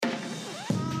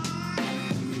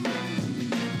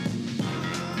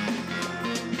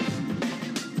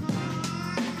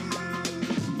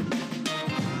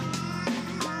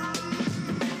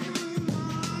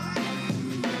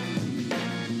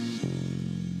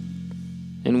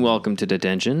and welcome to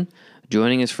Detention.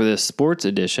 Joining us for this sports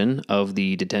edition of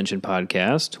the Detention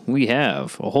podcast, we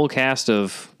have a whole cast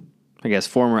of,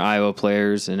 former Iowa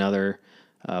players and other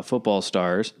football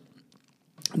stars.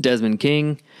 Desmond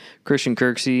King, Christian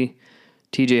Kirksey,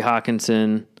 TJ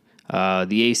Hawkinson,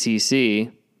 the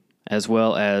ACC, as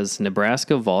well as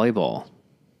Nebraska volleyball,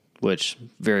 which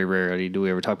very rarely do we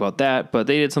ever talk about that, but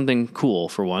they did something cool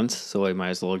for once, so I might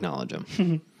as well acknowledge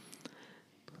them.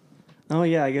 Oh,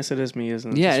 yeah, I guess it is me,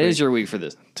 isn't it? Yeah, it is your week for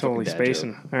this. Totally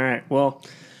spacing. Joke. All right, well,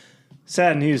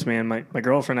 sad news, man. My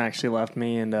girlfriend actually left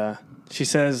me, and she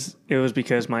says it was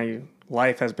because my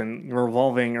life has been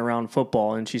revolving around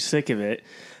football, and she's sick of it.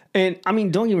 And, I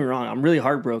mean, don't get me wrong, I'm really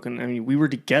heartbroken. I mean, we were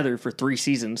together for 3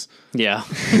 seasons. Yeah.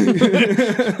 3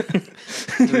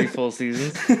 full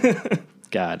seasons.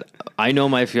 God, I know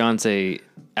my fiance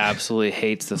absolutely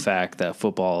hates the fact that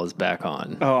football is back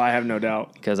on. Oh, I have no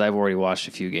doubt. Because I've already watched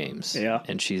a few games. Yeah.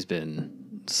 And she's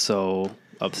been so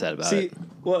upset about it. See,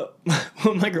 what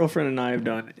my girlfriend and I have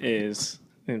done is,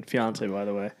 and fiance, by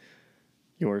the way,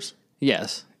 yours.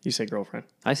 Yes. You say girlfriend.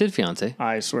 I said fiance.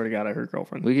 I swear to God, I heard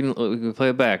girlfriend. We can play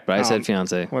it back, but I said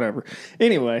fiance. Whatever.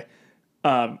 Anyway,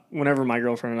 whenever my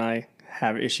girlfriend and I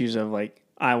have issues of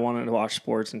I wanted to watch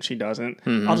sports and she doesn't,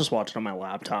 I'll just watch it on my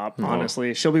laptop,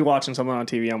 honestly. She'll be watching something on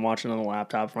TV, I'm watching it on the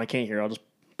laptop. If I can't hear, I'll just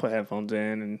put headphones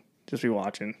in and just be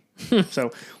watching. So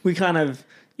we kind of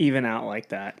even out like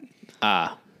that.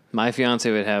 My fiance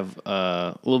would have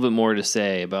a little bit more to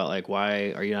say about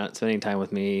why are you not spending time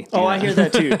with me? I hear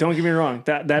that too. Don't get me wrong.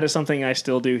 That is something I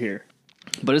still do here.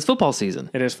 But it's football season.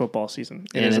 It is football season.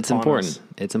 And it's important.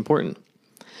 It's important.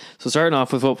 So starting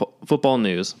off with football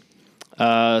news.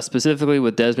 Specifically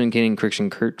with Desmond King and Christian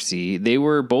Kirksey, they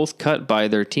were both cut by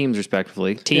their teams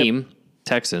respectively.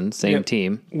 Texans, same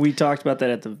team. We talked about that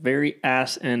at the very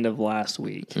ass end of last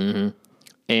week. Mm-hmm.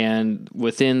 And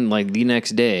within the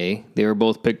next day, they were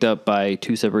both picked up by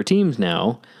 2 separate teams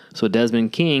now. So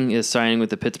Desmond King is signing with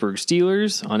the Pittsburgh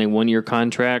Steelers on a 1-year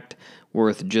contract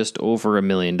worth just over $1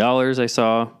 million, I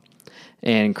saw.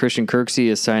 And Christian Kirksey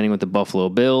is signing with the Buffalo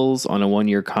Bills on a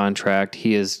 1-year contract.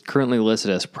 He is currently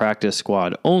listed as practice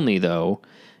squad only, though,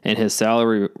 and his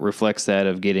salary reflects that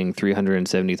of getting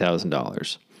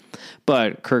 $370,000.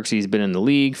 But Kirksey's been in the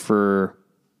league for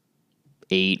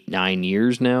 8-9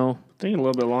 years now. I think a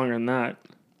little bit longer than that.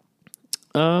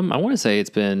 I want to say it's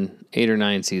been 8 or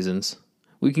 9 seasons.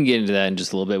 We can get into that in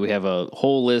just a little bit. We have a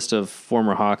whole list of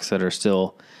former Hawks that are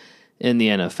still in the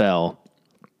NFL.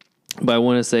 But I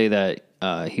want to say that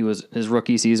his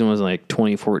rookie season was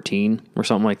 2014 or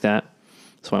something like that.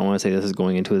 So I want to say this is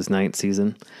going into his 9th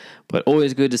season. But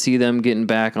always good to see them getting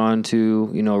back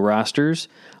onto, rosters.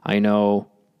 I know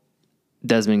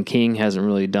Desmond King hasn't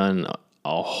really done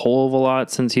a whole of a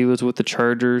lot since he was with the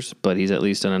Chargers, but he's at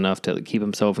least done enough to keep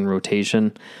himself in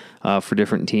rotation for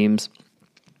different teams.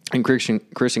 And Christian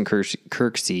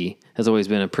Kirksey has always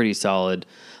been a pretty solid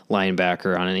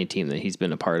linebacker on any team that he's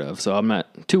been a part of, so I'm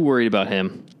not too worried about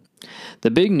him. The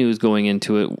big news going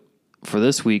into it for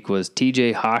this week was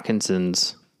TJ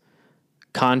Hawkinson's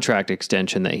contract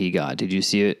extension that he got. Did you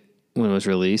see it when it was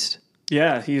released?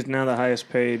 Yeah, he's now the highest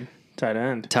paid tight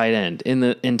end in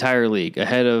the entire league,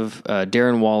 ahead of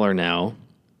Darren Waller now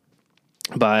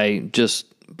by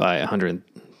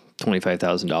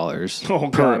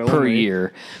 $125,000 per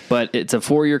year. But it's a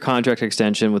 4-year contract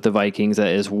extension with the Vikings that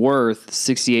is worth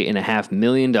 $68.5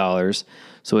 million.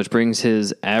 So which brings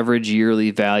his average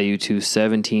yearly value to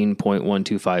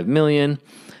 $17.125 million.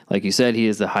 Like you said, he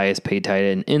is the highest paid tight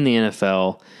end in the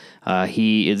NFL.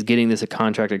 He is getting this a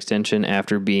contract extension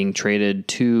after being traded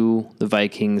to the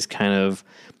Vikings kind of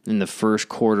in the first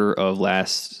quarter of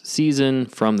last season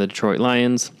from the Detroit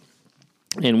Lions.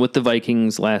 And with the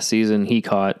Vikings last season, he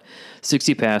caught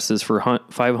 60 passes for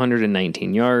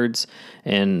 519 yards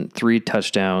and 3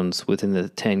 touchdowns within the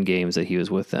 10 games that he was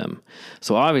with them.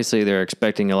 So obviously they're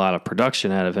expecting a lot of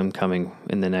production out of him coming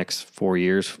in the next 4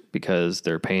 years because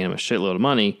they're paying him a shitload of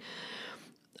money.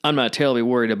 I'm not terribly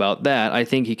worried about that. I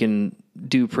think he can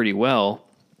do pretty well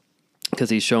because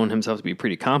he's shown himself to be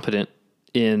pretty competent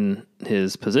in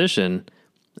his position.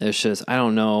 It's just, I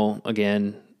don't know,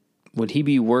 again, would he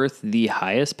be worth the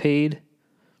highest paid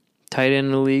tight end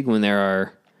in the league when there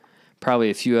are probably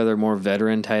a few other more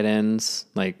veteran tight ends,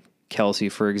 like Kelsey,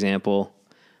 for example,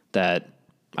 that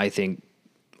I think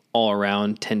all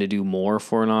around tend to do more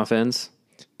for an offense?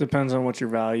 Depends on what your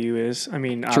value is. I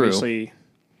mean, obviously,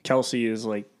 Kelsey is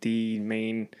the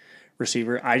main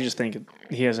receiver. I just think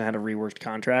he hasn't had a reworked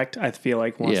contract. I feel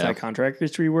like once that contract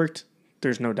gets reworked,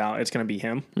 there's no doubt it's going to be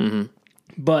him. Mm-hmm.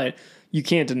 But you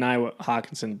can't deny what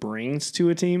Hawkinson brings to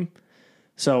a team.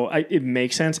 So it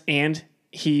makes sense. And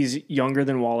he's younger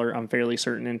than Waller. I'm fairly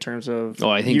certain in terms of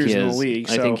I think years he in is. the league.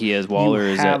 I think he is. Waller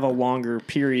you is have a longer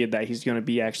period that he's going to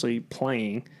be actually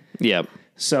playing. Yep.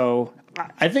 So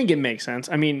I think it makes sense.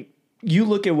 I mean, you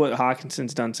look at what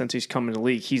Hawkinson's done since he's come in the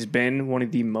league. He's been one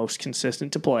of the most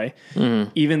consistent to play.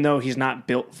 Mm-hmm. Even though he's not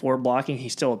built for blocking,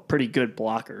 he's still a pretty good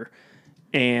blocker.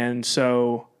 And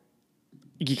so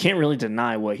you can't really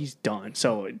deny what he's done.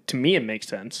 So to me, it makes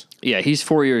sense. Yeah, he's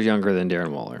 4 years younger than Darren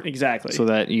Waller. Exactly. So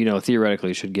that,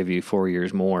 theoretically should give you 4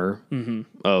 years more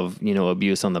of,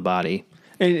 abuse on the body.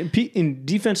 And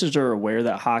defenses are aware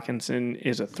that Hawkinson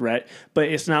is a threat, but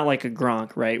it's not like a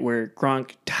Gronk, right? Where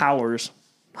Gronk towers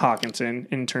Hawkinson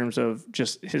in terms of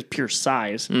just his pure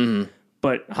size. Mm-hmm.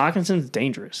 But Hawkinson's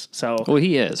dangerous. Well,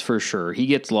 he is, for sure. He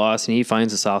gets lost, and he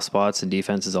finds the soft spots in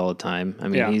defenses all the time. I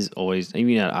mean, he's always,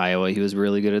 even at Iowa, he was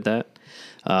really good at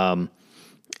that.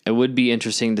 It would be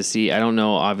interesting to see. I don't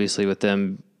know, obviously, with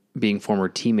them being former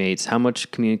teammates, how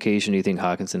much communication do you think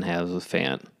Hawkinson has with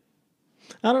Fant?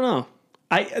 I don't know.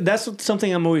 That's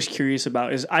something I'm always curious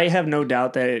about. Is I have no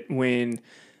doubt that when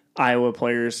Iowa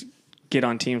players get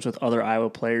on teams with other Iowa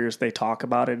players, they talk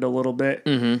about it a little bit,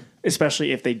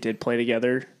 especially if they did play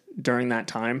together during that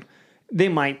time. They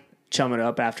might chum it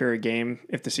up after a game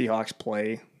if the Seahawks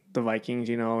play the Vikings,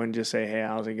 and just say, hey,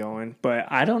 how's it going? But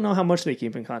I don't know how much they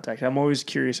keep in contact. I'm always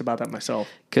curious about that myself.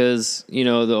 Because,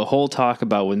 the whole talk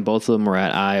about when both of them were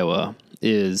at Iowa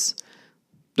is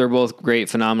they're both great,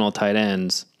 phenomenal tight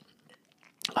ends.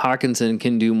 Hawkinson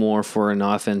can do more for an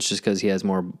offense just because he has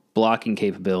more blocking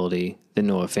capability than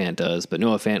Noah Fant does. But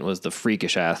Noah Fant was the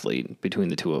freakish athlete between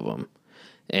the two of them.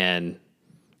 And,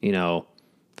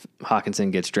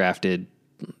 Hawkinson gets drafted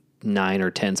 9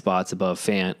 or 10 spots above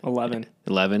Fant.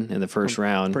 11 in the first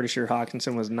round. Pretty sure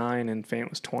Hawkinson was 9 and Fant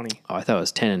was 20. Oh, I thought it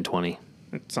was 10 and 20.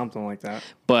 It's something like that.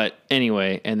 But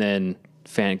anyway, and then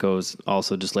Fant goes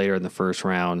also just later in the first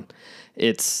round.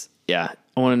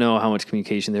 I want to know how much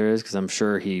communication there is because I'm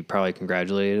sure he probably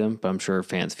congratulated him, but I'm sure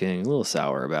Fant's feeling a little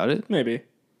sour about it. Maybe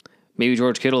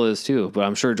George Kittle is too, but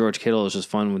I'm sure George Kittle is just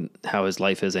fun with how his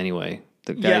life is anyway.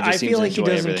 The guy just I seems feel to like he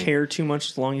doesn't everything. care too much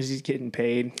as long as he's getting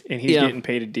paid, and he's getting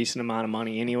paid a decent amount of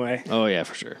money anyway. Oh, yeah,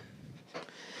 for sure.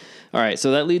 All right,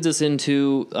 so that leads us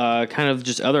into kind of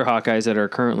just other Hawkeyes that are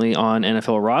currently on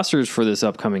NFL rosters for this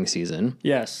upcoming season.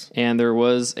 Yes. And there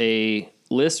was a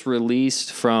list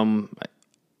released from...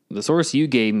 The source you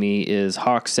gave me is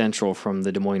Hawk Central from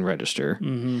the Des Moines Register.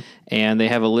 Mm-hmm. And they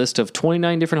have a list of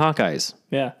 29 different Hawkeyes.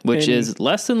 Yeah. Which is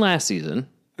less than last season.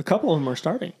 A couple of them are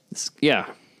starting. Yeah.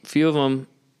 A few of them,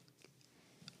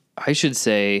 I should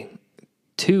say,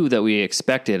 2 that we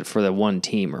expected for the one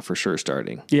team are for sure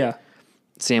starting. Yeah.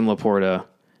 Sam Laporta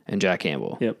and Jack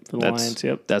Campbell. Yep, for the Lions,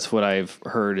 yep. That's what I've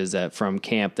heard is that from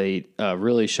camp they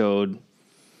really showed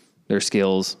their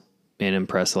skills and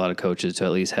impressed a lot of coaches to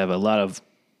at least have a lot of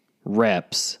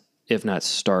reps, if not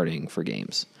starting for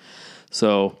games.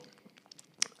 So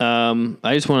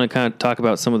I just want to kind of talk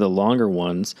about some of the longer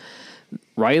ones.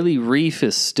 Riley Reif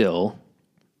is still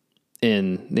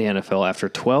in the NFL after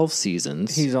 12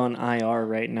 seasons. He's on IR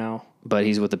right now. But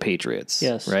he's with the Patriots.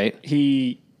 Yes. Right?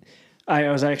 I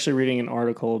was actually reading an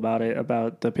article about it,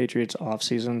 about the Patriots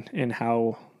offseason and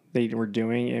how they were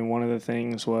doing. And one of the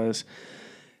things was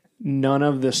none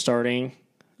of the starting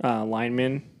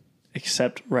linemen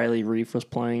except Riley Reif was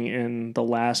playing in the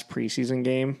last preseason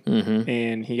game,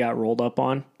 and he got rolled up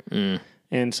on.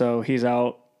 And so he's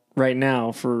out right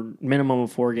now for minimum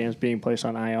of 4 games being placed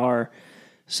on IR.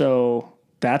 So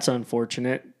that's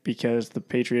unfortunate because the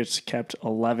Patriots kept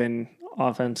 11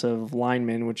 offensive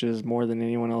linemen, which is more than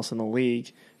anyone else in the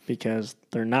league, because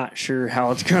they're not sure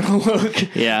how it's going to look,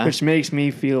 which makes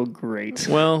me feel great.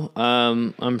 Well,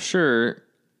 I'm sure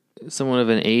somewhat of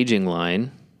an aging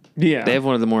line. Yeah. They have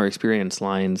one of the more experienced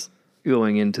lines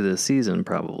going into the season,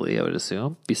 probably, I would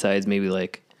assume. Besides maybe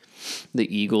like the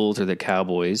Eagles or the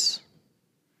Cowboys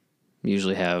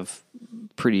usually have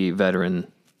pretty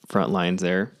veteran front lines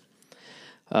there.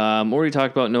 Already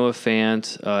talked about Noah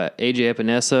Fant. AJ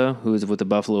Epinesa, who's with the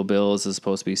Buffalo Bills, is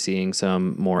supposed to be seeing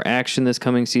some more action this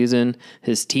coming season.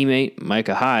 His teammate,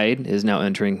 Micah Hyde, is now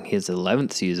entering his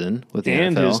 11th season with the NFL.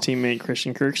 And his teammate,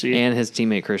 Christian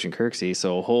Kirksey.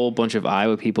 So a whole bunch of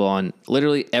Iowa people on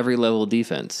literally every level of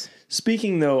defense.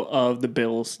 Speaking, though, of the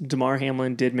Bills, Damar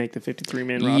Hamlin did make the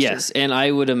 53-man roster. Yes, and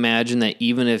I would imagine that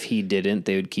even if he didn't,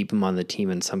 they would keep him on the team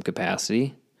in some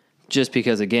capacity. Just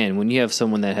because, again, when you have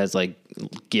someone that has, like,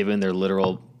 given their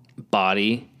literal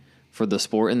body for the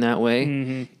sport in that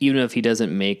way, even if he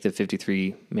doesn't make the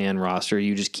 53-man roster,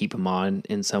 you just keep him on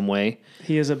in some way.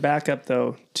 He is a backup,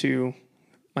 though, to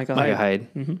Micah Hyde.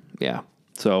 Yeah.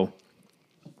 So,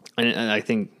 And I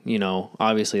think,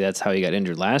 obviously that's how he got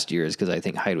injured last year is because I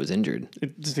think Hyde was injured.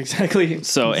 It's exactly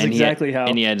so. And how.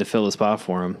 And he had to fill the spot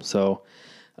for him. So,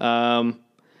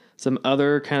 some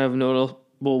other kind of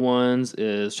notable ones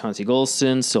is Chauncey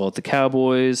Golston, still at the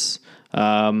Cowboys.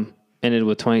 Ended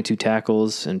with 22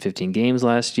 tackles in 15 games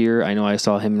last year. I know I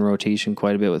saw him in rotation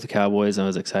quite a bit with the Cowboys. And I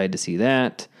was excited to see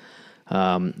that.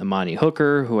 Amani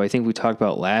Hooker, who I think we talked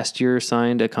about last year,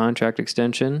 signed a contract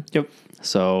extension. Yep.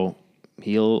 So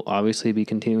he'll obviously be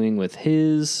continuing with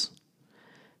his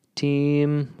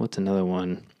team. What's another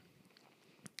one?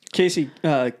 Casey,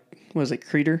 was it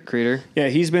Creeder? Creeder. Yeah,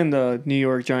 he's been the New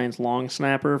York Giants long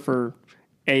snapper for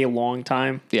a long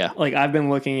time. Yeah. Like, I've been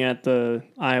looking at the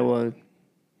Iowa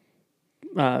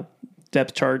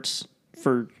depth charts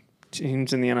for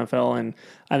teams in the NFL, and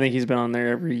I think he's been on there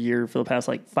every year for the past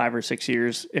 5 or 6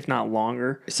 years, if not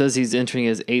longer. It says he's entering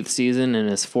his 8th season and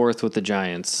his 4th with the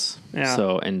Giants. Yeah.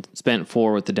 So, and spent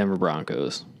 4 with the Denver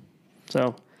Broncos.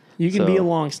 So you can be a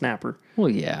long snapper. Well,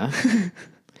 yeah.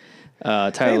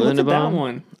 Tyler Linderbaum. Look at that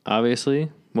one.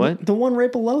 Obviously. What? The one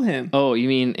right below him. Oh, you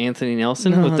mean Anthony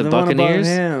Nelson with the Buccaneers?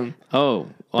 One above him. Oh,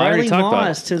 well, I already talked about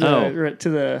it. to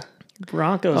the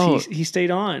Broncos. Oh. He stayed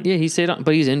on. Yeah, he stayed on,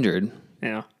 but he's injured.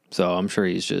 Yeah. So I'm sure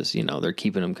he's just, they're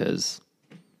keeping him because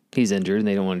he's injured and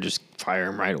they don't want to just fire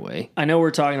him right away. I know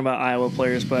we're talking about Iowa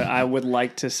players, but I would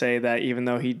like to say that even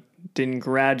though he didn't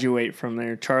graduate from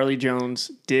there, Charlie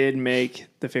Jones did make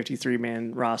the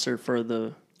 53-man roster for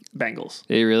the Bengals.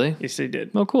 Did he really? Yes, he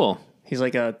did. Oh, cool. He's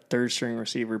like a third-string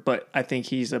receiver, but I think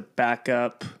he's a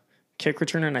backup kick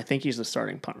returner, and I think he's the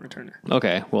starting punt returner.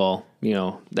 Okay, well,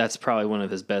 that's probably one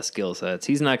of his best skill sets.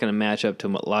 He's not going to match up to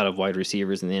a lot of wide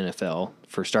receivers in the NFL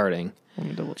for starting. Let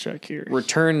me double check here.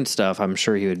 Return stuff, I'm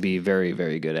sure he would be very,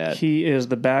 very good at. He is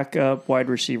the backup wide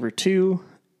receiver 2,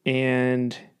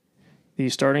 and the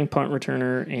starting punt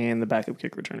returner and the backup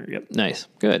kick returner. Yep. Nice.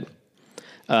 Good.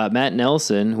 Matt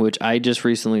Nelson, which I just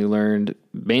recently learned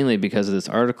mainly because of this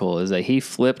article, is that he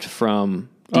flipped from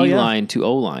D-line to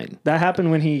O-line. That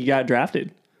happened when he got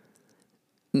drafted.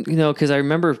 Because I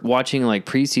remember watching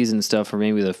preseason stuff for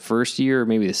maybe the first year or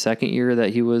maybe the second year that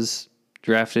he was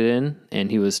drafted in,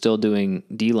 and he was still doing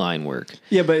D-line work.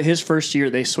 Yeah, but his first year,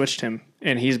 they switched him,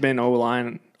 and he's been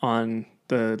O-line on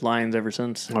the Lions ever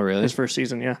since. Oh, really? His first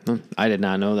season, yeah. I did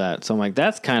not know that. So I'm like,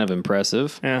 that's kind of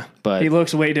impressive. Yeah, but he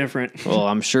looks way different. Well,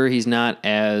 I'm sure he's not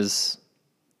as...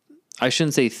 I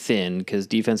shouldn't say thin because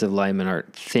defensive linemen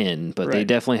aren't thin, but they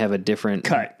definitely have a different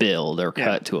build or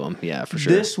cut to them. Yeah, for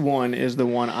sure. This one is the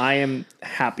one I am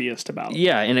happiest about.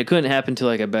 Yeah, and it couldn't happen to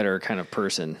a better kind of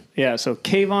person. Yeah, so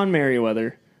Kayvon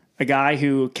Merriweather, a guy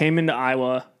who came into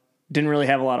Iowa, didn't really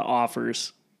have a lot of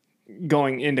offers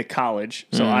going into college.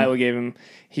 So Iowa gave him,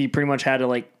 he pretty much had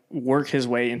to work his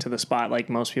way into the spot like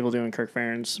most people do in Kirk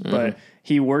Ferentz, but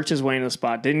he worked his way into the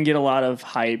spot. Didn't get a lot of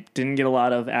hype, didn't get a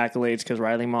lot of accolades because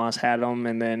Riley Moss had him,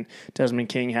 and then Desmond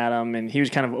King had him, and he was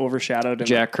kind of overshadowed.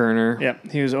 Jack Kerner.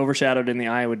 Yep, he was overshadowed in the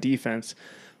Iowa defense.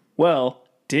 Well,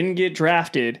 didn't get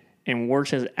drafted and worked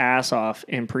his ass off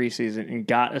in preseason and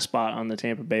got a spot on the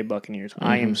Tampa Bay Buccaneers.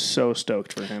 I am so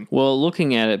stoked for him. Well,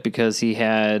 looking at it, because he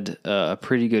had a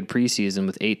pretty good preseason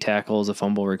with 8 tackles, a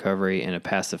fumble recovery, and a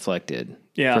pass deflected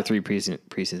for 3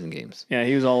 preseason games. Yeah,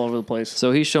 he was all over the place.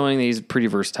 So he's showing that he's pretty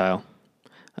versatile.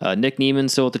 Nick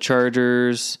Neiman's still with the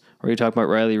Chargers. Or you talk about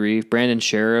Riley Reif. Brandon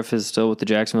Sheriff is still with the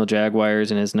Jacksonville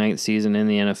Jaguars in his 9th season in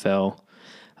the NFL.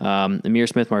 Amir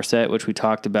Smith-Marset, which we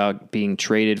talked about being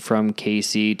traded from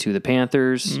KC to the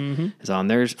Panthers, is on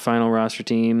their final roster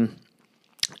team.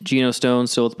 Geno Stone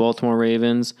still with the Baltimore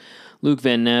Ravens. Luke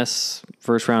Van Ness,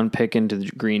 first-round pick into the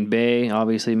Green Bay,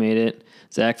 obviously made it.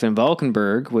 Zach Van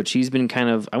Valkenburg, which he's been kind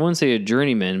of, I wouldn't say a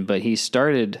journeyman, but he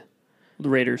started the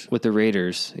Raiders. With the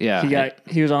Raiders, yeah.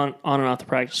 He was on and off the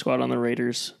practice squad on the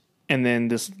Raiders. And then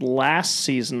this last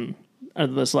preseason,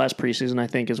 I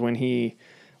think, is when he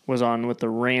was on with the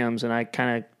Rams, and I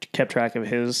kind of kept track of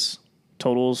his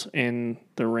totals in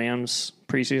the Rams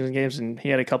preseason games, and he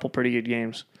had a couple pretty good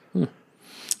games. And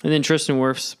then Tristan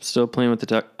Wirfs still playing with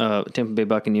the Tampa Bay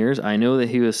Buccaneers. I know that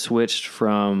he was switched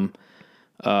from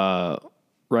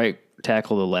right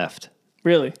tackle to left.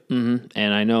 Really? Mm-hmm.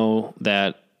 And I know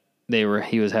that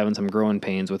he was having some growing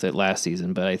pains with it last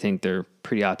season, but I think they're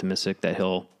pretty optimistic that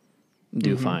he'll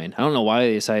do fine. I don't know why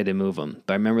they decided to move him,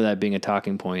 but I remember that being a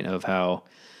talking point of how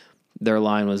their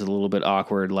line was a little bit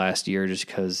awkward last year just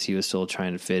because he was still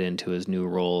trying to fit into his new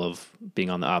role of being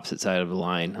on the opposite side of the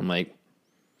line. I'm like,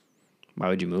 why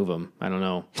would you move him? I don't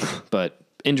know. But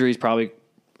injuries probably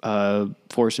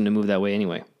forced him to move that way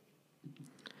anyway.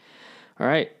 All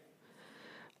right.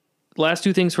 Last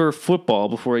 2 things for football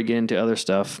before we get into other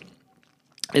stuff.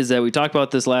 is that we talked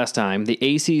about this last time. The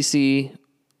ACC,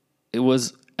 it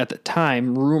was at the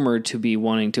time rumored to be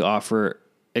wanting to offer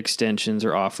extensions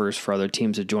or offers for other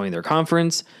teams to join their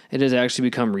conference. It has actually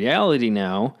become reality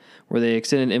now, where they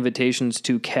extended invitations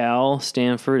to Cal,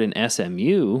 Stanford, and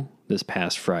SMU this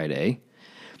past Friday,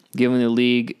 giving the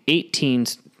league 18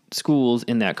 schools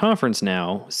in that conference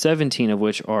now, 17 of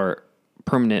which are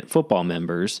permanent football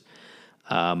members.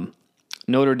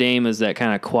 Notre Dame is that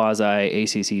kind of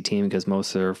quasi-ACC team because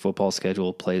most of their football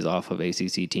schedule plays off of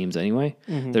ACC teams anyway.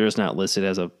 Mm-hmm. They're just not listed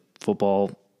as a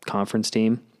football conference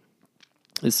team.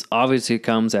 This obviously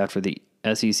comes after the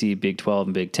SEC, Big 12,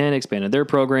 and Big 10 expanded their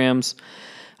programs.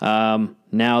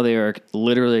 Now they are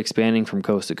literally expanding from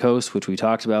coast to coast, which we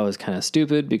talked about was kind of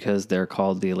stupid because they're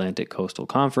called the Atlantic Coastal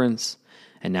Conference,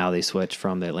 and now they switch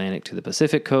from the Atlantic to the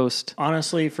Pacific Coast.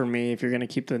 Honestly, for me, if you're going to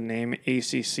keep the name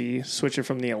ACC, switch it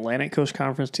from the Atlantic Coast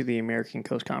Conference to the American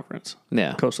Coast Conference.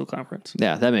 Yeah. Coastal Conference.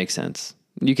 Yeah, that makes sense.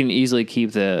 You can easily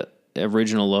keep the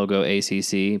original logo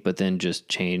ACC, but then just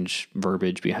change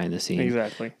verbiage behind the scenes.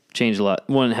 Exactly. Change a lot.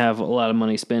 Wouldn't have a lot of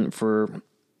money spent for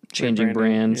changing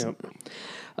brands. Yep.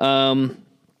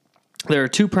 There are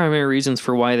two primary reasons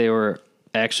for why they were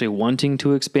actually wanting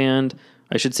to expand.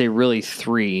 I should say really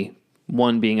three.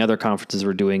 One being other conferences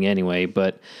were doing anyway,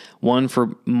 but one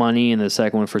for money and the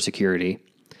second one for security.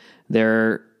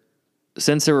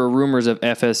 Since there were rumors of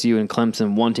FSU and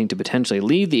Clemson wanting to potentially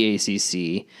leave the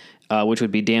ACC, which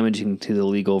would be damaging to the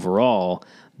league overall,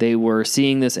 they were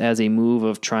seeing this as a move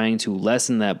of trying to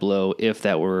lessen that blow if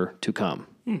that were to come.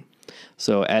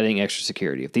 So adding extra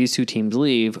security. If these two teams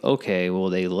leave, okay, well,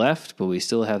 they left, but we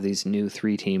still have these new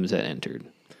three teams that entered.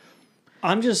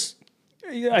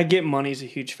 I get money's a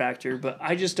huge factor, but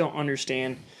I just don't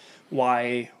understand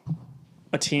why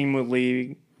a team would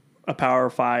leave a Power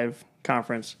 5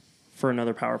 conference for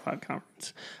another Power 5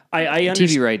 conference. I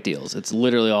understand. TV right deals. It's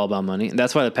literally all about money. And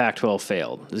that's why the Pac-12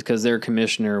 failed. It's because their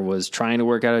commissioner was trying to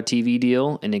work out a TV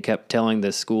deal, and he kept telling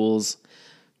the schools,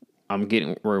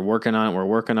 we're working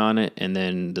on it. And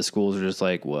then the schools are just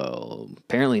like, well,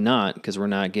 apparently not, because we're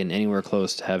not getting anywhere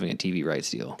close to having a TV rights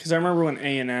deal. Because I remember when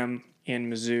A&M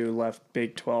and Mizzou left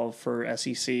Big 12 for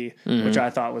SEC, which I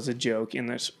thought was a joke in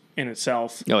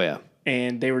itself. Oh, yeah.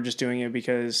 And they were just doing it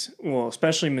because, well,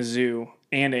 especially Mizzou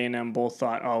and A&M both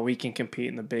thought, oh, we can compete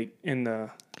in the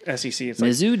SEC. It's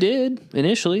Mizzou did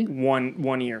initially.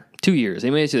 One year. 2 years.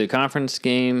 They made it to the conference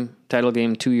title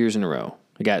game 2 years in a row.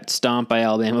 They got stomped by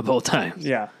Alabama both times.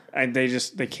 Yeah.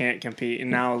 They can't compete.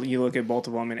 And now you look at both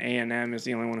of them, and A&M is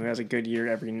the only one who has a good year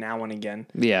every now and again.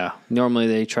 Yeah. Normally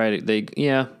they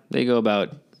they go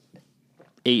about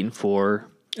 8-4.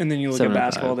 And then you look at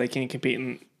basketball, they can't compete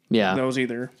in those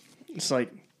either. It's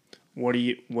like, what are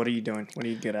you doing? What are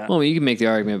you good at? Well, you can make the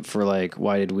argument for like,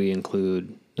 why did we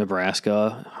include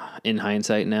Nebraska in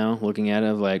hindsight now, looking at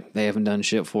it, like they haven't done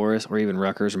shit for us, or even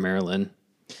Rutgers or Maryland.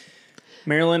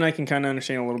 Maryland, I can kind of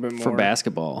understand a little bit more. For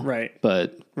basketball. Right.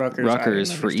 But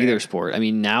Rutgers for either sport. I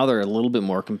mean, now they're a little bit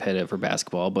more competitive for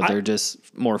basketball, but they're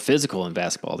just more physical in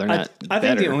basketball. They're not I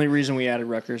think the only reason we added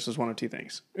Rutgers is one of two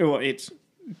things. Well, it's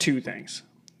two things.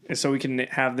 It's so we can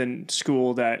have the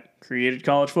school that created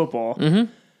college football,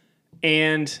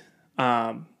 and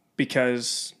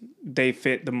because they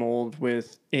fit the mold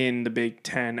within the Big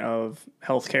Ten of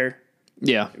healthcare.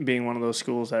 Yeah. Being one of those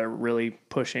schools that are really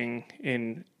pushing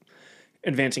in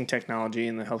advancing technology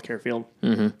in the healthcare field,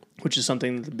 which is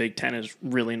something that the Big Ten is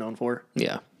really known for.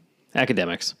 Yeah.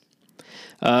 Academics.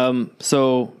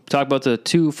 So talk about the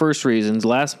two first reasons.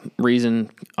 Last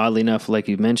reason, oddly enough, like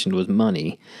you mentioned, was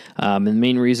money. And the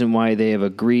main reason why they have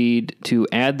agreed to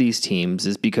add these teams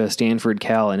is because Stanford,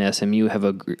 Cal, and SMU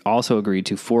have also agreed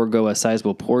to forego a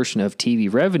sizable portion of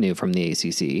TV revenue from the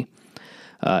ACC.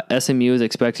 SMU is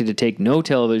expected to take no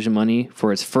television money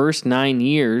for its first 9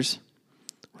 years,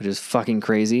 which is fucking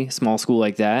crazy. Small school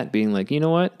like that being like, you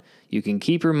know what? You can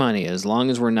keep your money as long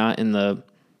as we're not in the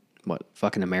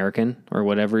fucking American or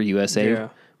whatever, USA,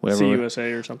 whatever,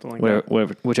 CUSA or something like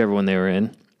that. Whichever one they were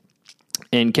in.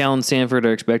 And Cal and Stanford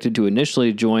are expected to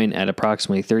initially join at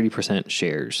approximately 30%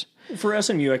 shares. For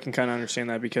SMU, I can kind of understand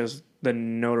that because the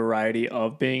notoriety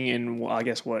of being in,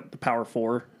 the Power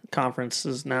 4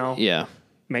 conferences now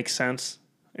makes sense.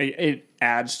 It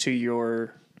adds to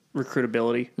your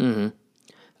recruitability.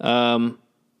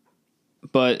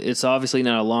 But it's obviously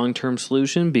not a long-term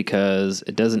solution because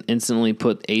it doesn't instantly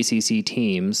put ACC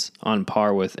teams on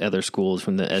par with other schools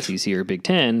from the SEC or Big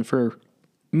Ten for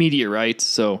media rights.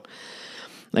 So,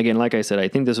 again, like I said, I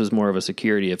think this was more of a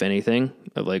security, if anything,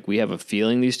 of like, we have a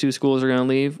feeling these two schools are going to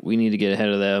leave. We need to get ahead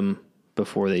of them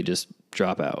before they just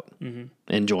drop out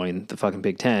and join the fucking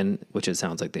Big Ten, which it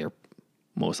sounds like they're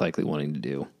most likely wanting to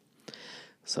do.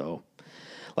 So,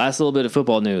 last little bit of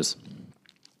football news.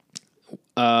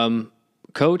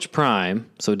 Coach Prime,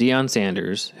 so Deion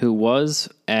Sanders, who was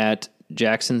at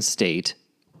Jackson State,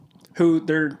 who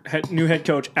their new head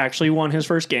coach actually won his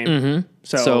first game. Mm-hmm.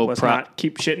 So let's not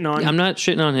keep shitting on. I'm not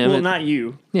shitting on him. Well, not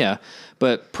you. Yeah,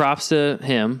 but props to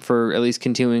him for at least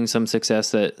continuing some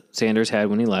success that Sanders had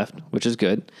when he left, which is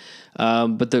good.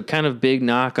 But the kind of big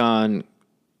knock on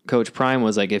Coach Prime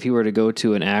was like, if he were to go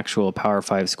to an actual Power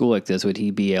 5 school like this, would he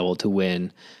be able to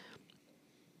win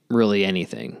really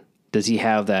anything? Does he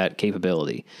have that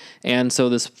capability? And so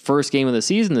this first game of the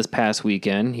season this past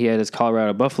weekend, he had his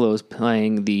Colorado Buffaloes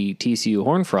playing the TCU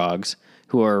Horned Frogs,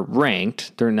 who are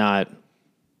ranked. They're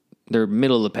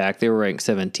middle of the pack. They were ranked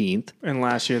 17th. And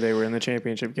last year they were in the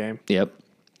championship game. Yep.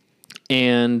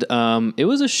 And it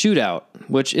was a shootout,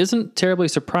 which isn't terribly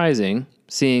surprising,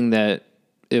 seeing that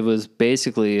it was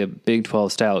basically a Big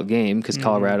 12 style game because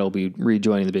Colorado will be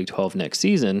rejoining the Big 12 next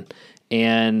season.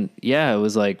 And yeah, it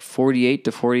was like 48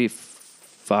 to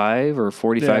 45 or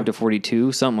 45 to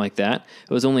 42, something like that.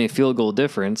 It was only a field goal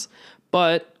difference,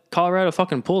 but Colorado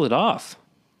fucking pulled it off.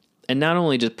 And not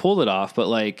only just pulled it off, but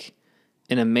like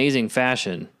in amazing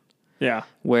fashion. Yeah.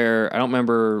 Where I don't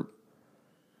remember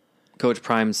Coach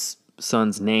Prime's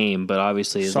son's name, but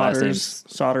obviously his last name's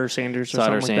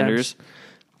Sanders.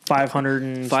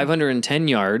 510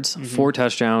 yards, 4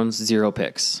 touchdowns, 0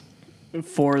 picks.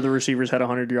 4 of the receivers had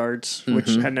 100 yards, which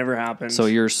had never happened. So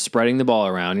you're spreading the ball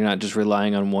around. You're not just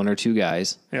relying on 1 or 2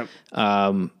 guys. Yep.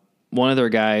 One of their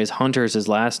guys, Hunter is his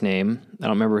last name. I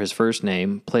don't remember his first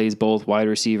name. Plays both wide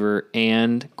receiver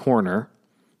and corner.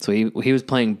 So he was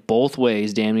playing both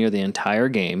ways damn near the entire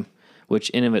game, which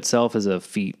in of itself is a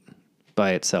feat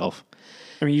by itself.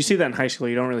 I mean, you see that in high school.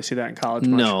 You don't really see that in college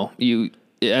much. No.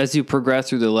 As you progress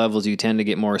through the levels, you tend to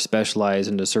get more specialized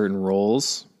into certain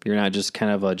roles. You're not just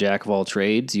kind of a jack of all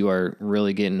trades. You are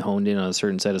really getting honed in on a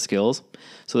certain set of skills.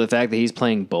 So the fact that he's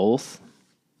playing both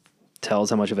tells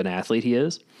how much of an athlete he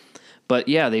is. But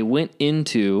yeah, they went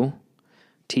into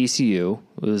TCU.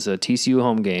 It was a TCU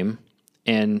home game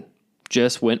and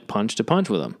just went punch to punch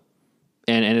with him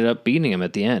and ended up beating him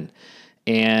at the end.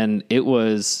 And it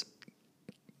was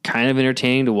kind of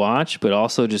entertaining to watch, but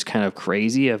also just kind of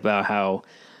crazy about how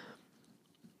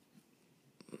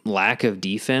lack of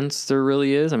defense there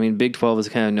really is. I mean, Big 12 is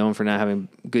kind of known for not having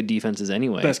good defenses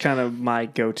anyway. That's kind of my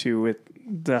go-to with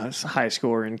the high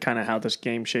score and kind of how this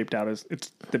game shaped out is it's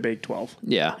the Big 12.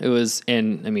 Yeah, it was.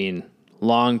 And I mean,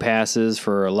 long passes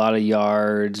for a lot of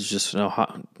yards, just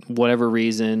whatever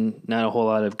reason, not a whole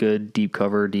lot of good deep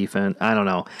cover defense. I don't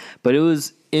know, but it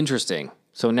was interesting.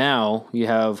 So now you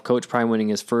have Coach Prime winning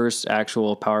his first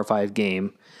actual Power 5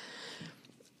 game.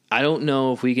 I don't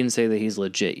know if we can say that he's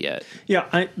legit yet.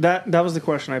 Yeah, that was the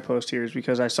question I posed here is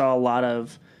because I saw a lot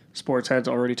of sports heads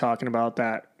already talking about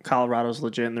that Colorado's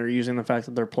legit, and they're using the fact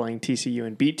that they're playing TCU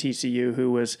and beat TCU,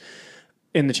 who was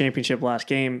in the championship last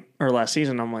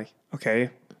season. I'm like, okay,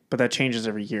 but that changes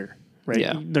every year, right?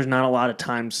 Yeah. There's not a lot of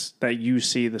times that you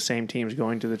see the same teams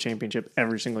going to the championship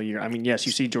every single year. I mean, yes,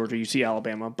 you see Georgia, you see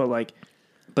Alabama,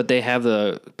 but they have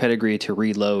the pedigree to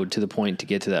reload to the point to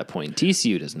get to that point.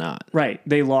 TCU does not. Right.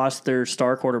 They lost their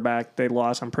star quarterback. They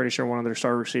lost, I'm pretty sure, one of their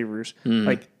star receivers.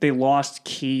 Like, they lost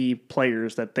key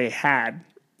players that they had.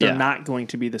 They're not going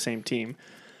to be the same team.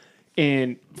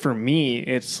 And for me,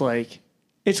 it's like,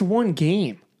 it's one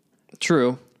game.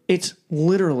 True. It's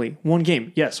literally one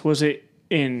game. Yes. Was it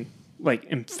in, like,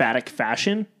 emphatic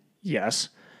fashion? Yes.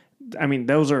 I mean,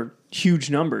 those are huge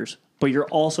numbers. But you're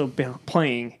also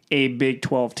playing a Big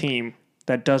 12 team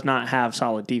that does not have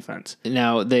solid defense.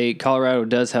 Now, Colorado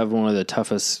does have one of the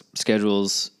toughest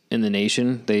schedules in the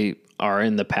nation. They are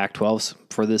in the Pac-12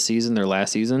 for this season, their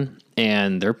last season,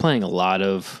 and they're playing a lot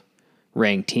of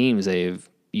ranked teams. They have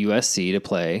USC to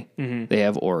play. Mm-hmm. They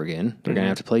have Oregon. They're going to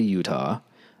have to play Utah.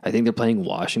 I think they're playing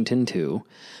Washington too.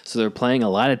 So they're playing a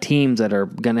lot of teams that are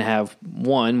going to have,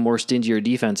 one, more stingier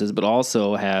defenses, but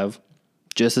also have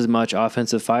just as much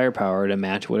offensive firepower to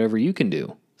match whatever you can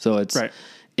do. So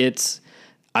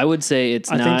I would say I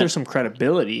think there's some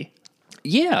credibility.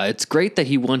 Yeah, it's great that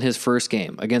he won his first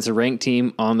game against a ranked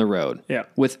team on the road. Yeah.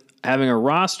 With having a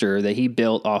roster that he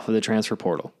built off of the transfer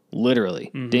portal. Literally.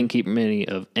 Mm-hmm. Didn't keep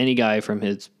any guy from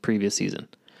his previous season.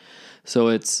 So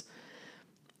it's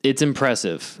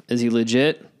impressive. Is he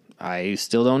legit? I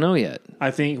still don't know yet.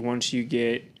 I think once you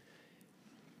get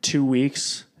 2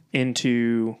 weeks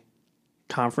into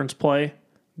conference play,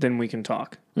 then we can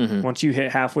talk. Mm-hmm. Once you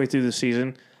hit halfway through the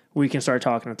season, we can start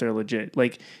talking if they're legit.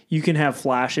 Like, you can have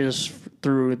flashes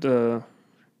through the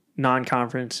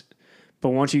non-conference,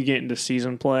 but once you get into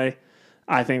season play,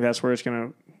 I think that's where it's going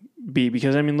to be,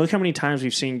 because I mean, look how many times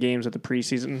we've seen games at the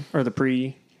preseason or the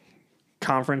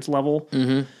pre-conference level,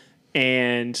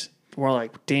 and we're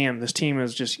like, damn, this team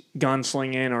is just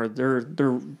gunslinging, or they're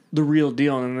the real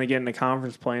deal, and then they get into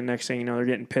conference play, and next thing you know, they're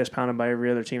getting piss pounded by every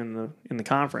other team in the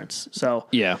conference. So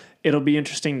yeah, it'll be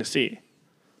interesting to see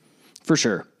for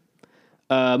sure.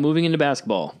 Moving into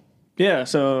basketball. Yeah,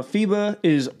 so FIBA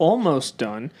is almost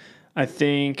done. I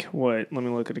think let me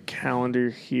look at the calendar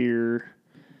here.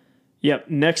 Yep,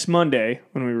 next Monday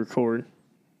when we record,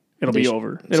 it'll be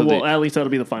over. At least that'll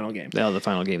be the final game. That'll be the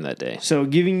final game that day. So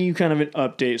giving you kind of an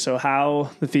update. So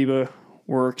how the FIBA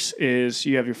works is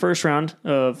you have your first round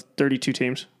of 32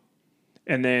 teams,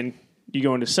 and then you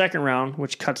go into second round,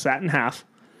 which cuts that in half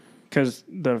because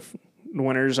the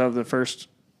winners of the first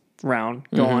round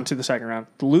go on to the second round.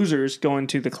 The losers go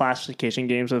into the classification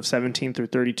games of 17 through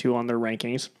 32 on their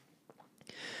rankings.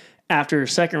 After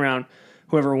second round,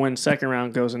 whoever wins second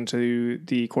round goes into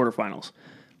the quarterfinals.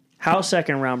 How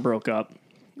second round broke up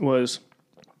was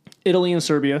Italy and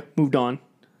Serbia moved on,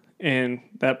 and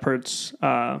that puts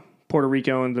Puerto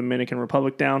Rico and the Dominican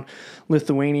Republic down.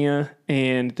 Lithuania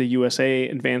and the USA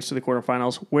advanced to the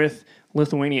quarterfinals, with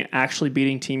Lithuania actually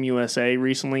beating Team USA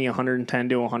recently 110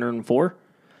 to 104.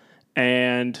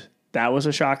 And that was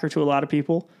a shocker to a lot of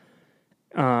people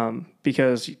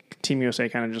because Team USA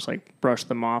kind of just like brushed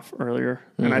them off earlier.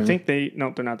 And I think they're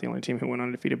not the only team who went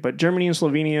undefeated, but Germany and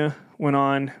Slovenia went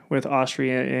on, with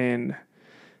Austria and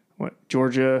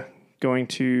Georgia going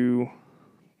to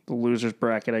the losers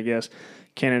bracket, I guess.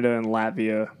 Canada and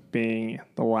Latvia being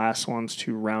the last ones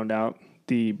to round out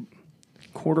the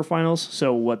quarterfinals.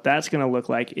 So what that's going to look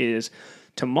like is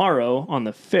tomorrow on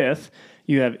the 5th,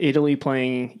 you have Italy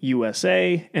playing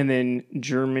USA, and then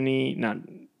Lithuania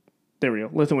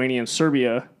and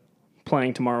Serbia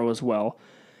playing tomorrow as well.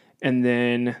 And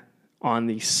then on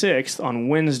the 6th, on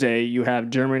Wednesday, you have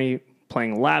Germany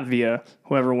playing Latvia.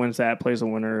 Whoever wins that plays the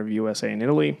winner of USA and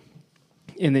Italy.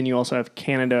 And then you also have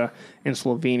Canada and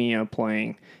Slovenia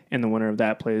playing, and the winner of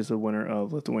that plays the winner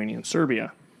of Lithuania and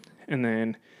Serbia. And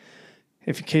then,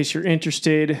 in case you're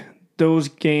interested, those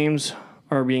games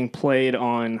are being played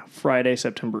on Friday,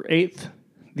 September 8th.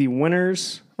 The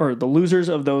losers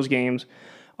of those games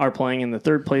are playing in the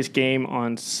third place game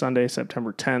on Sunday,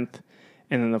 September 10th.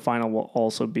 And then the final will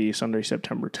also be Sunday,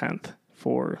 September 10th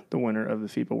for the winner of the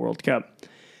FIBA World Cup.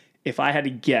 If I had to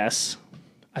guess,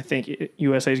 I think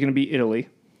USA is going to beat Italy.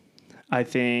 I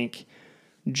think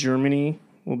Germany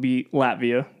will beat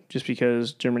Latvia just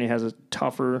because Germany has a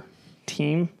tougher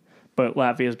team, but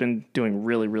Latvia has been doing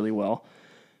really, really well.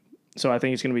 So I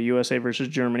think it's going to be USA versus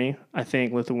Germany. I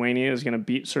think Lithuania is going to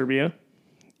beat Serbia,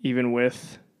 even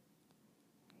with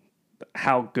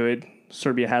how good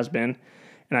Serbia has been.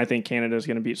 And I think Canada is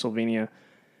going to beat Slovenia.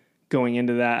 Going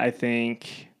into that,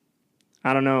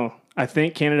 I don't know. I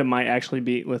think Canada might actually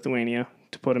beat Lithuania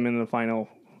to put them in the final.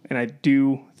 And I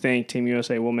do think Team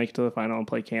USA will make it to the final and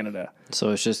play Canada. So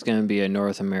it's just going to be a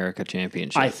North America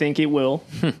championship. I think it will.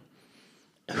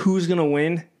 Who's going to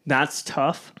win? That's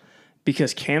tough,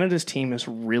 because Canada's team is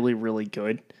really, really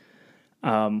good.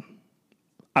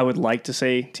 I would like to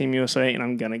say Team USA, and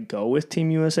I'm going to go with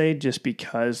Team USA just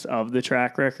because of the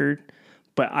track record.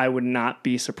 But I would not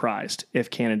be surprised if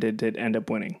Canada did end up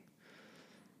winning.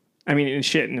 I mean,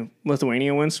 if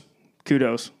Lithuania wins,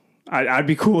 kudos. I'd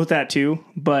be cool with that too,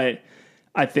 but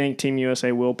I think Team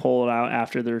USA will pull it out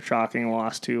after their shocking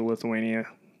loss to Lithuania.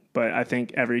 But I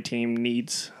think every team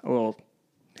needs a little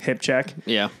hip check.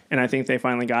 Yeah. And I think they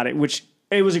finally got it, which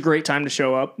it was a great time to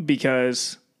show up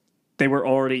because they were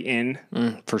already in.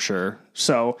 For sure.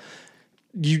 So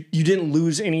you didn't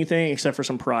lose anything except for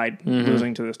some pride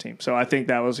losing to this team. So I think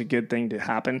that was a good thing to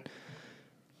happen.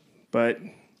 But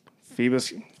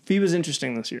FIBA's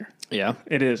interesting this year. Yeah.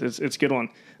 It is. It's a good one.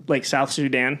 Like South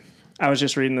Sudan. I was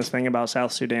just reading this thing about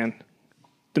South Sudan,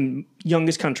 the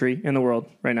youngest country in the world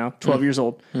right now, 12 years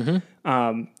old.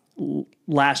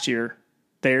 Last year,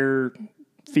 their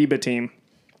FIBA team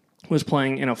was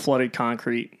playing in a flooded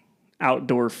concrete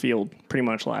outdoor field pretty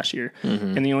much last year.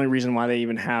 And the only reason why they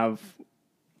even have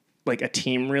like a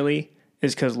team really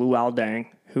is because Luol Deng,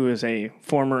 who is a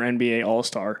former NBA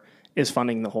All-Star, is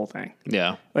funding the whole thing.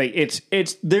 Yeah. Like it's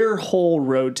their whole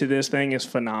road to this thing is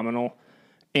phenomenal.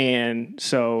 And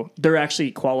so they're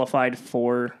actually qualified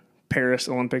for Paris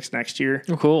Olympics next year.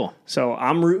 Oh, cool. So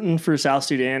I'm rooting for South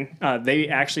Sudan. They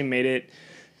actually made it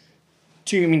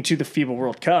to the FIBA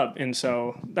World Cup. And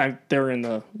so they're in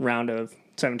the round of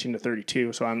 17 to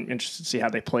 32. So I'm interested to see how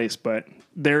they place, but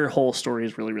their whole story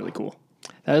is really, really cool.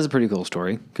 That is a pretty cool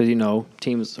story because,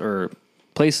 teams or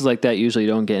places like that usually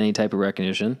don't get any type of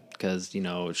recognition because,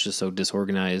 it's just so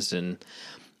disorganized and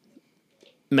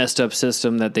messed up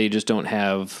system that they just don't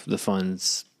have the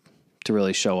funds to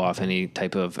really show off any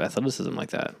type of athleticism like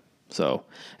that. So,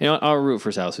 I'll root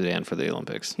for South Sudan for the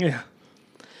Olympics. Yeah.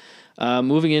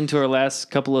 Moving into our last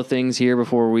couple of things here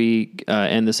before we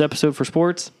end this episode for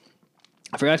sports.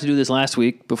 I forgot to do this last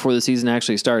week before the season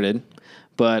actually started,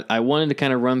 but I wanted to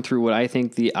kind of run through what I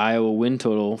think the Iowa win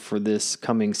total for this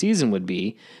coming season would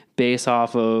be based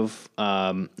off of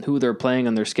who they're playing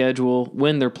on their schedule,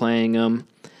 when they're playing them,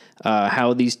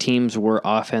 how these teams were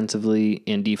offensively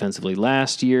and defensively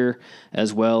last year,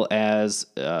 as well as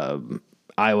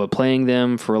Iowa playing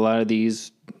them for a lot of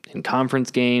these in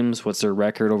conference games, what's their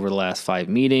record over the last 5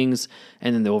 meetings,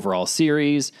 and then the overall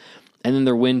series, and then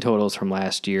their win totals from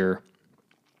last year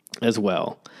as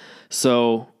well.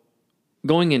 So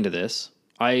going into this,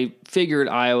 I figured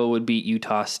Iowa would beat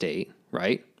Utah State,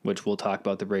 right? Which we'll talk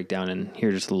about the breakdown in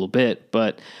here just a little bit.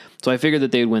 But so I figured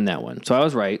that they'd win that one. So I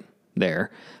was right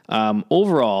there.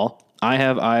 Overall, I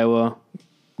have Iowa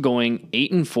going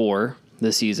 8-4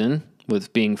 this season,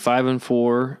 with being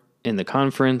 5-4 in the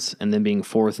conference and then being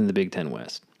 4th in the Big Ten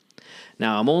West.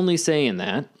 Now, I'm only saying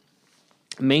that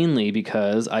mainly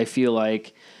because I feel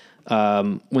like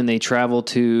when they travel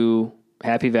to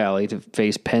Happy Valley to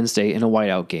face Penn State in a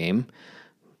whiteout game,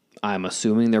 I'm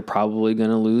assuming they're probably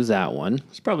going to lose that one.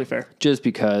 It's probably fair. Just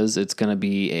because it's going to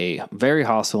be a very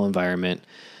hostile environment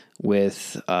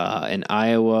with an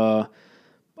Iowa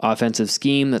offensive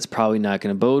scheme that's probably not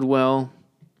going to bode well.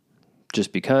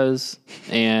 Just because,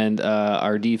 and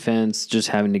our defense just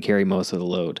having to carry most of the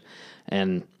load.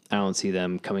 And I don't see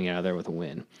them coming out of there with a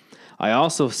win. I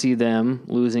also see them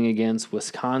losing against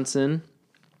Wisconsin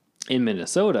in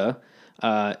Minnesota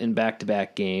in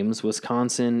back-to-back games.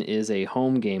 Wisconsin is a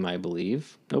home game, I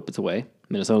believe. Nope, it's away.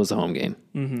 Minnesota's a home game.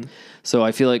 Mm-hmm. So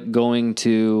I feel like going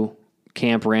to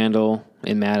Camp Randall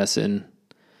in Madison,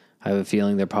 I have a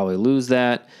feeling they'll probably lose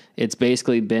that. It's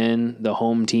basically been the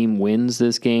home team wins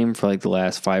this game for like the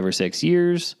last 5 or 6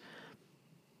 years.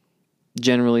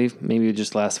 Generally, maybe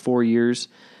just last 4 years.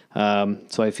 So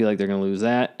I feel like they're going to lose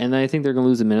that. And then I think they're going to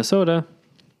lose to Minnesota.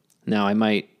 Now, I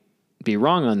might be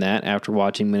wrong on that after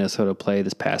watching Minnesota play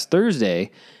this past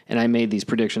Thursday. And I made these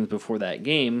predictions before that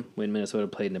game when Minnesota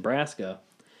played Nebraska.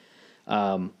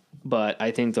 But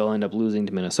I think they'll end up losing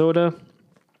to Minnesota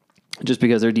just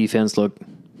because their defense looked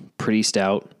pretty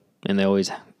stout. And they always,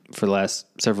 for the last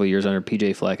several years under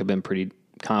PJ Fleck, have been pretty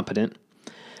competent.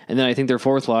 And then I think their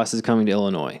 4th loss is coming to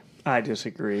Illinois. I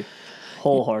disagree.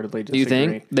 Wholeheartedly disagree. You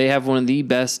think? They have one of the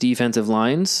best defensive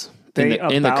lines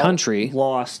in the country.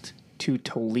 Lost to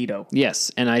Toledo.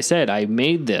 Yes, and I said I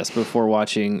made this before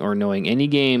watching or knowing any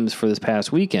games for this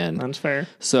past weekend. That's fair.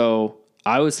 So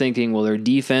I was thinking, well, their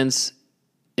defense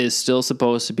is still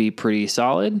supposed to be pretty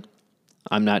solid.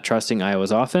 I'm not trusting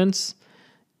Iowa's offense.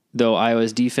 Though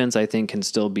Iowa's defense, I think, can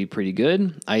still be pretty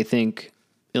good. I think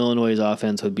Illinois'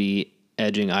 offense would be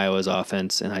edging Iowa's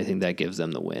offense, and I think that gives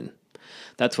them the win.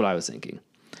 That's what I was thinking.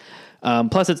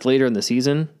 Plus, it's later in the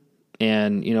season,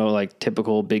 and, like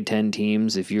typical Big Ten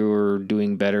teams, if you're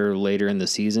doing better later in the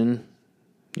season,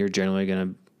 you're generally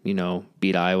going to,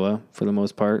 beat Iowa for the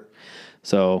most part.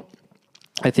 So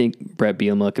I think Brett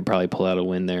Bielema could probably pull out a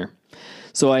win there.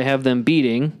 So I have them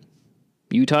beating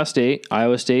Utah State,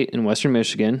 Iowa State, and Western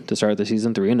Michigan to start the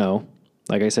season 3-0.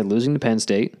 Like I said, losing to Penn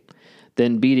State.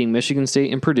 Then beating Michigan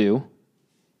State and Purdue.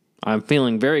 I'm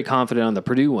feeling very confident on the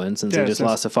Purdue one since they just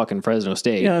lost to fucking Fresno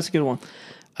State. Yeah, that's a good one.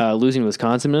 Losing to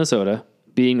Wisconsin, Minnesota,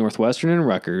 beating Northwestern and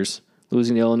Rutgers,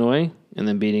 losing to Illinois, and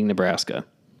then beating Nebraska.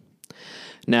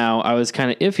 Now, I was kind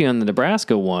of iffy on the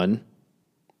Nebraska one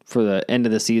for the end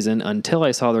of the season until I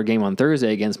saw their game on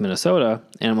Thursday against Minnesota,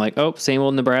 and I'm like, oh, same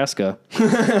old Nebraska.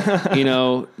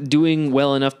 Doing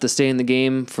well enough to stay in the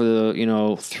game for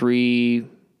the, 3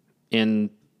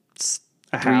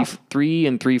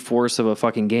 3/4 of a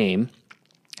fucking game,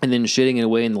 and then shitting it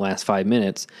away in the last 5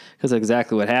 minutes, because that's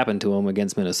exactly what happened to them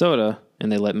against Minnesota,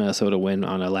 and they let Minnesota win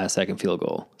on a last-second field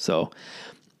goal. So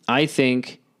I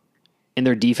think in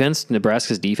their defense,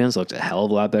 Nebraska's defense looked a hell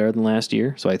of a lot better than last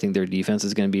year, so I think their defense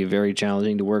is going to be very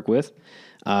challenging to work with.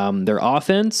 Their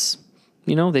offense,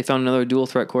 they found another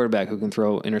dual-threat quarterback who can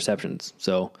throw interceptions,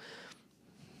 so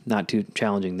not too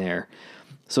challenging there.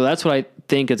 So that's what I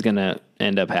think is going to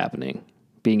end up happening,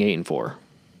 being 8-4.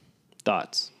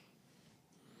 Thoughts?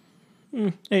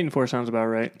 8-4 sounds about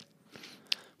right.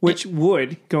 Which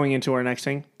would, going into our next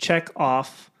thing, check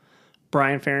off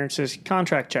Brian Ferentz's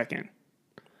contract check-in.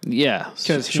 Yeah.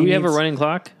 Should we have a running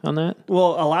clock on that?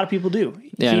 Well, a lot of people do.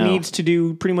 Yeah, he needs to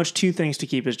do pretty much 2 things to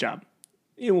keep his job.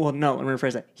 Well, no, let me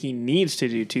rephrase that. He needs to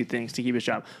do 2 things to keep his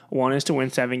job. One is to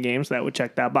win 7 games. That would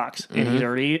check that box. Mm-hmm. And he's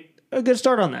already a good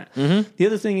start on that. The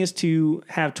other thing is to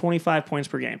have 25 points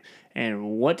per game.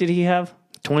 And what did he have?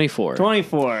 24.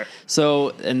 24.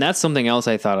 So, and that's something else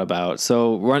I thought about.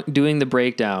 So, doing the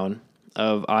breakdown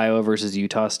of Iowa versus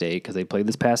Utah State, because they played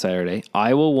this past Saturday.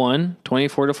 Iowa won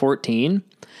 24-14.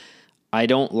 I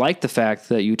don't like the fact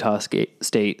that Utah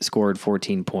State scored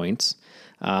 14 points.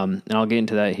 And I'll get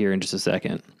into that here in just a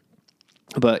second.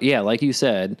 But yeah, like you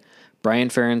said, Brian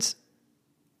Ferentz,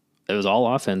 it was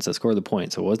all offense that scored the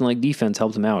points. So it wasn't like defense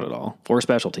helped him out at all, or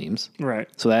special teams. Right.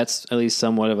 So that's at least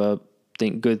somewhat of a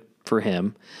thing good for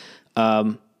him.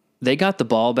 They got the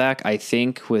ball back, I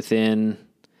think, within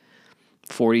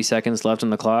 40 seconds left on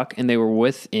the clock, and they were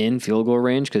within field goal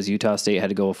range because Utah State had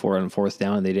to go for it on fourth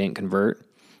down, and they didn't convert.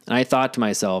 And I thought to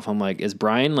myself, I'm like, is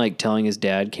Brian like telling his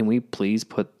dad, can we please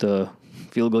put the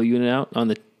field goal unit out on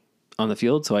the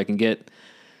field so I can get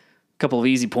a couple of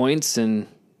easy points and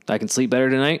I can sleep better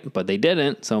tonight? But they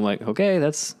didn't. So I'm like, okay,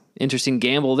 that's interesting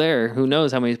gamble there. Who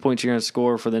knows how many points you're going to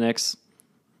score for the next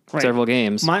several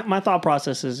games. My thought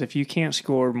process is if you can't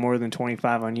score more than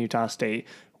 25 on Utah State,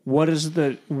 what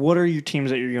are your teams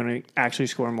that you're going to actually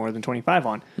score more than 25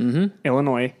 on? Mm-hmm.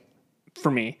 Illinois, for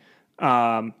me.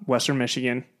 Western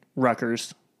Michigan,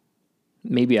 Rutgers.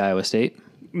 Maybe Iowa State.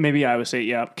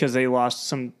 Yeah, because they lost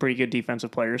some pretty good defensive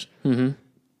players. Mm-hmm.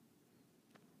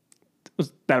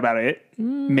 Was that about it?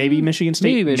 Maybe Michigan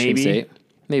State. Maybe Michigan State.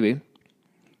 Maybe.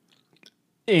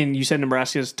 And you said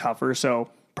Nebraska's tougher, so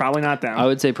probably not them. I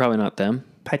would say probably not them.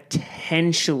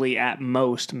 Potentially at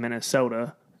most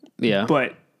Minnesota. Yeah.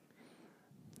 But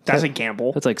that's a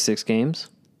gamble. That's like 6 games.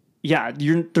 Yeah,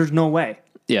 there's no way.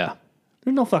 Yeah.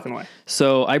 There's no fucking way.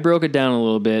 So I broke it down a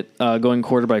little bit, going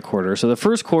quarter by quarter. So the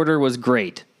first quarter was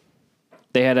great.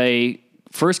 They had a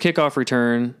first kickoff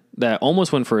return that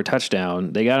almost went for a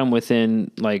touchdown. They got them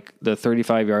within like the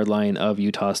 35-yard line of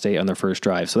Utah State on their first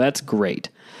drive. So that's great.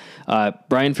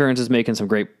 Brian Ferentz is making some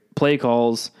great play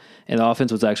calls, and the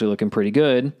offense was actually looking pretty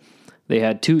good. They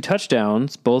had 2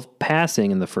 touchdowns, both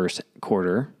passing in the first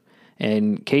quarter.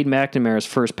 And Cade McNamara's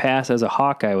first pass as a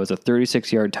Hawkeye was a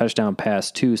 36-yard touchdown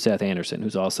pass to Seth Anderson,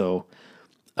 who's also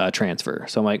a transfer.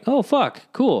 So I'm like, oh, fuck,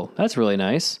 cool. That's really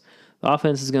nice. The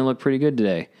offense is going to look pretty good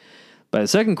today. By the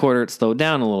second quarter, it slowed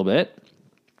down a little bit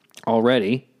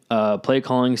already. Play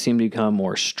calling seemed to become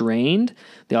more strained.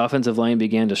 The offensive line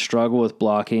began to struggle with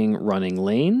blocking running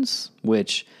lanes,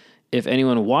 which, if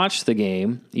anyone watched the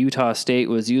game, Utah State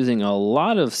was using a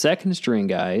lot of second-string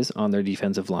guys on their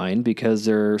defensive line because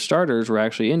their starters were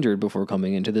actually injured before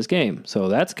coming into this game. So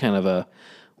that's kind of a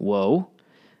whoa.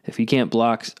 If you can't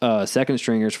block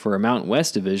second-stringers for a Mountain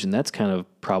West division, that's kind of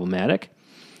problematic.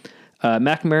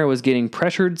 McNamara was getting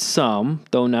pressured some,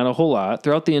 though not a whole lot.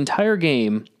 Throughout the entire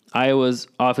game, Iowa's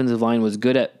offensive line was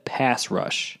good at pass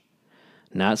rush.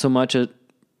 Not so much at,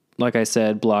 like I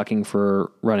said, blocking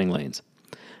for running lanes.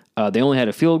 They only had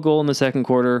a field goal in the second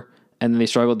quarter, and then they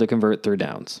struggled to convert third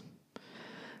downs.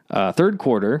 Third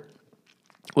quarter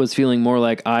was feeling more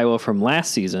like Iowa from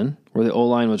last season, where the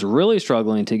O-line was really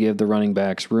struggling to give the running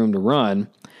backs room to run,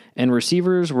 and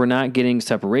receivers were not getting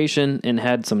separation and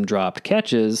had some dropped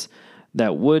catches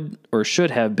that would or should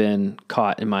have been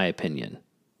caught, in my opinion.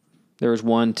 There was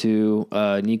one to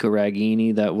Nico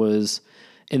Raghini that was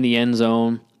in the end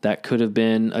zone that could have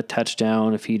been a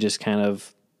touchdown if he just kind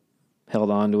of held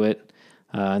on to it.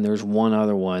 And there's one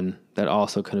other one that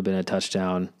also could have been a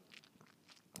touchdown,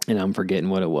 and I'm forgetting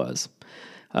what it was.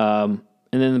 And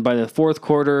then by the fourth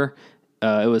quarter,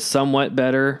 it was somewhat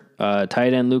better.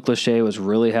 Tight end Luke Lachey was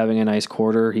really having a nice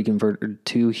quarter. He converted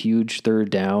 2 huge third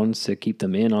downs to keep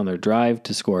them in on their drive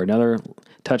to score another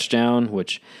touchdown,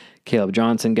 which Caleb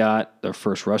Johnson got, their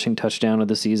first rushing touchdown of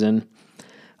the season.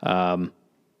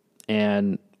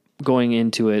 And going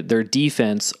into it, their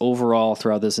defense overall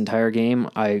throughout this entire game,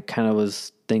 I kind of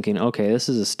was thinking, okay, this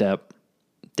is a step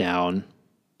down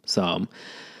some.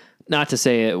 Not to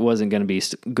say it wasn't going to be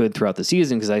good throughout the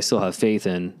season, because I still have faith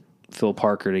in Phil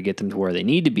Parker to get them to where they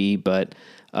need to be, but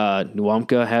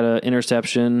Nwamka had an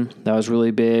interception that was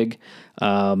really big.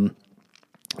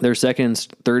 Their second and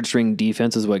third string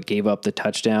defense is what gave up the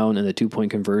touchdown and the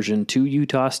 2-point conversion to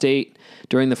Utah State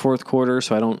during the fourth quarter,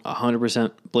 so I don't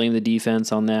 100% blame the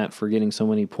defense on that for getting so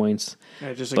many points.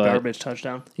 Yeah, just a garbage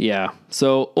touchdown. Yeah.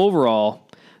 So overall,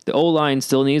 the O-line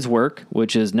still needs work,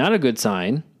 which is not a good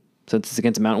sign since it's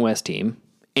against a Mountain West team.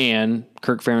 And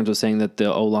Kirk Ferentz was saying that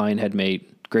the O-line had made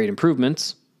great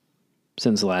improvements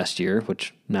since last year,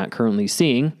 which not currently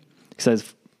seeing,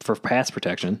 except for pass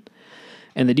protection.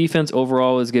 And the defense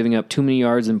overall is giving up too many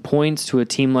yards and points to a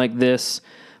team like this.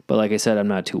 But like I said, I'm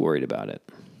not too worried about it.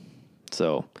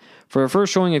 So for a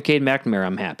first showing of Cade McNamara,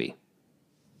 I'm happy.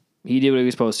 He did what he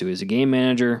was supposed to. He's a game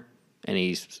manager. and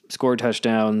he scored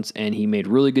touchdowns, and he made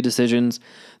really good decisions.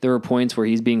 There were points where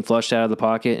he's being flushed out of the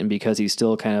pocket, and because he's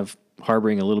still kind of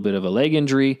harboring a little bit of a leg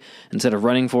injury, instead of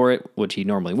running for it, which he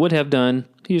normally would have done,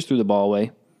 he just threw the ball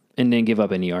away and didn't give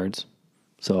up any yards.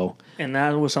 So, and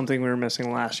that was something we were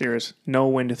missing last year, is know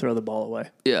when to throw the ball away.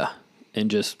 Yeah, and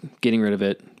just getting rid of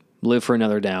it, live for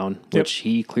another down, which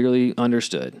he clearly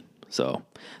understood. So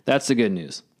that's the good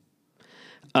news.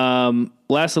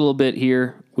 Last little bit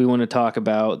here, we want to talk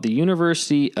about the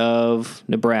University of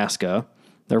Nebraska,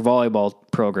 their volleyball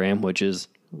program, which is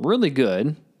really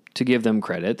good, to give them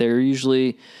credit. They're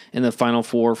usually in the Final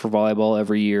Four for volleyball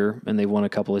every year, and they've won a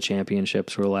couple of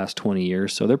championships for the last 20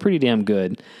 years, so they're pretty damn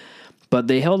good. But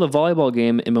they held a volleyball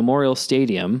game in Memorial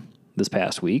Stadium this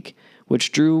past week,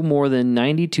 which drew more than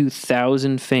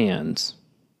 92,000 fans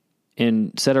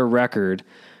and set a record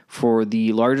for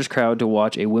the largest crowd to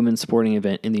watch a women's sporting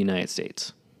event in the United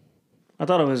States. I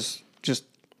thought it was just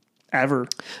ever.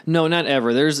 No, not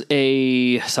ever. There's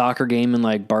a soccer game in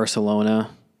like Barcelona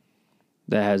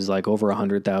that has like over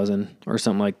 100,000 or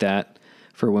something like that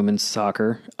for women's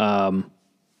soccer.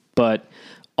 But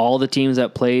all the teams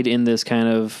that played in this kind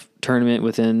of tournament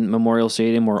within Memorial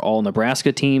Stadium were all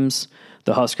Nebraska teams.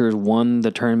 The Huskers won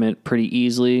the tournament pretty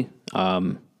easily.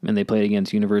 And they played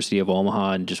against University of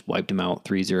Omaha and just wiped them out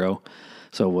 3-0.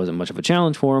 So it wasn't much of a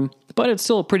challenge for them. But it's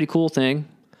still a pretty cool thing.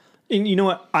 And you know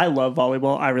what? I love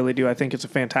volleyball. I really do. I think it's a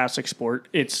fantastic sport.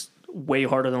 It's way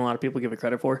harder than a lot of people give it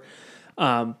credit for.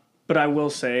 But I will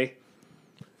say,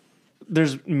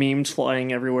 there's memes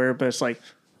flying everywhere, but it's like,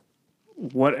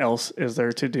 what else is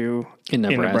there to do in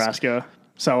Nebraska?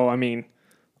 So, I mean,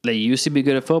 they used to be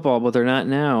good at football, but they're not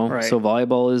now. Right. So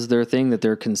volleyball is their thing that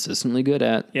they're consistently good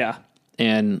at. Yeah.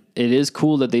 And it is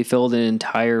cool that they filled an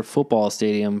entire football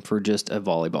stadium for just a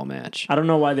volleyball match. I don't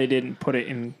know why they didn't put it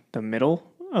in the middle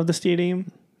of the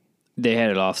stadium. They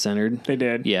had it off-centered. They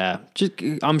did. Yeah.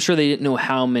 I'm sure they didn't know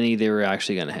how many they were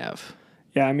actually going to have.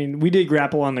 Yeah, I mean, we did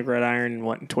grapple on the gridiron,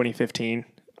 in 2015?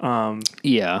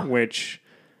 Yeah. Which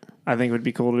I think would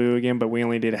be cool to do again, but we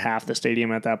only did half the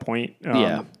stadium at that point.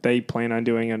 Yeah. They plan on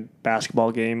doing a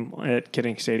basketball game at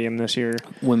Kidding Stadium this year.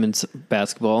 Women's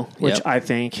basketball. Which I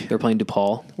think... They're playing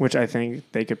DePaul. Which I think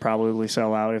they could probably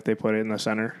sell out if they put it in the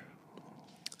center.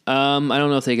 I don't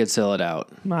know if they could sell it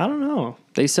out. I don't know.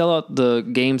 They sell out the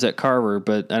games at Carver,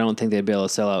 but I don't think they'd be able to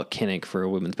sell out Kinnick for a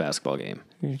women's basketball game.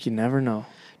 You never know.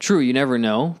 True, you never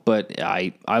know, but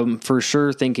I'm for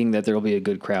sure thinking that there will be a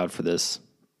good crowd for this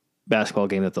basketball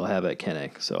game that they'll have at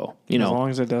Kinnick. So, as long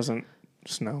as it doesn't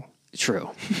snow. True.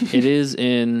 It is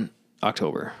in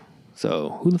October.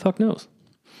 So who the fuck knows?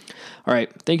 All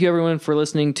right. Thank you, everyone, for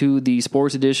listening to the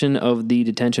sports edition of the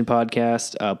Detention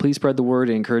Podcast. Please spread the word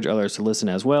and encourage others to listen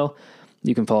as well.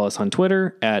 You can follow us on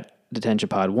Twitter at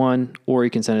DetentionPod1, or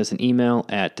you can send us an email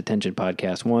at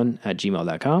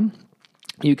detentionpodcast1@gmail.com.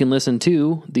 You can listen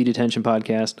to the Detention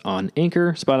Podcast on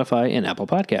Anchor, Spotify, and Apple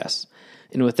Podcasts.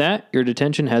 And with that, your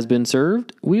detention has been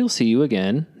served. We'll see you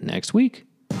again next week.